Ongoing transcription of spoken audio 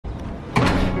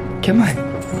Come on.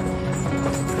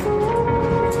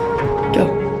 Go.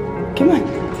 Come on.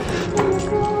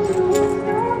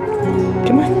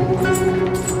 Come on.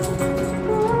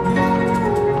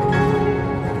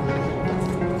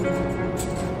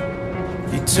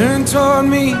 You turn toward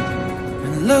me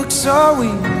and look so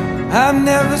weak. I've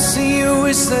never seen you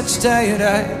with such tired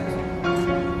eyes.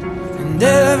 And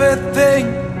everything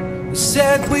we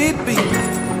said we'd be,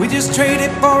 we just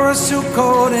traded for a suit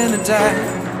coat and a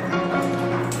tie.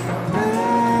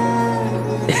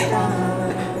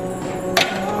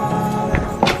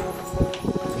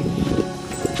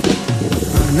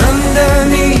 And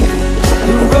underneath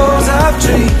the rows of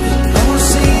trees, I will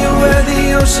see you where the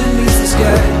ocean meets the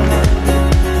sky.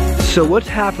 So what's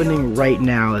happening right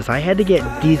now is I had to get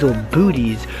Diesel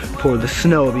booties for the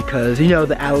snow because, you know,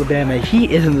 the Alabama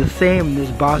heat isn't the same in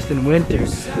this Boston winter.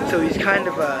 So he's kind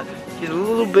of he's a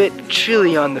little bit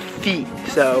chilly on the feet.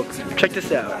 So check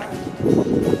this out.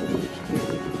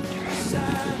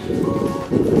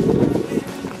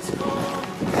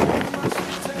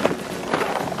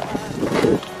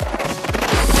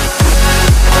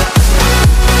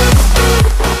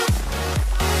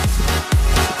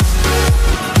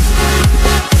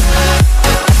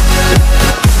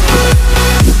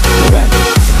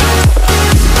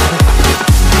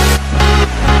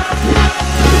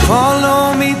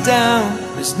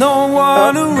 There's no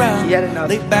one around.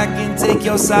 Lay back and take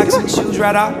your socks and shoes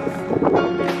right off.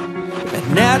 That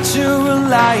natural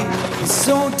light is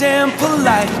so damn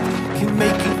polite, can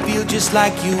make you feel just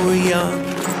like you were young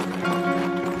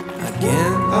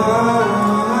again.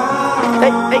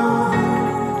 Hey, hey.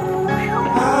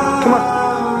 Come on.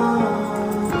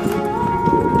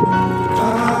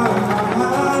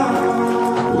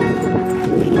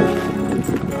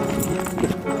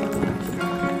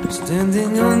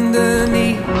 Standing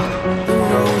underneath the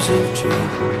rows of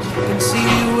trees, you can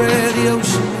see where the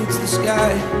ocean meets the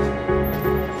sky.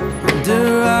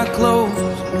 Under our clothes,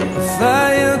 the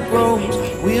fire grows.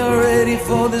 We are ready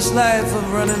for this life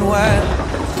of running wild.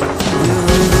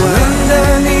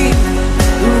 Underneath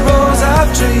the rows of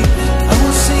trees, I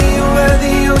will see you where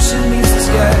the ocean meets the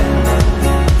sky.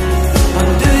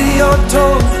 Under your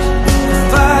toes, the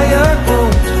fire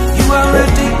grows. You are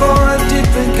ready for a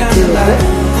different kind of life.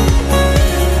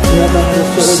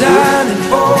 Shining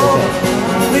forward,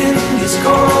 the wind is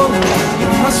cold. You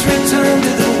must return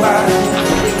to the wild.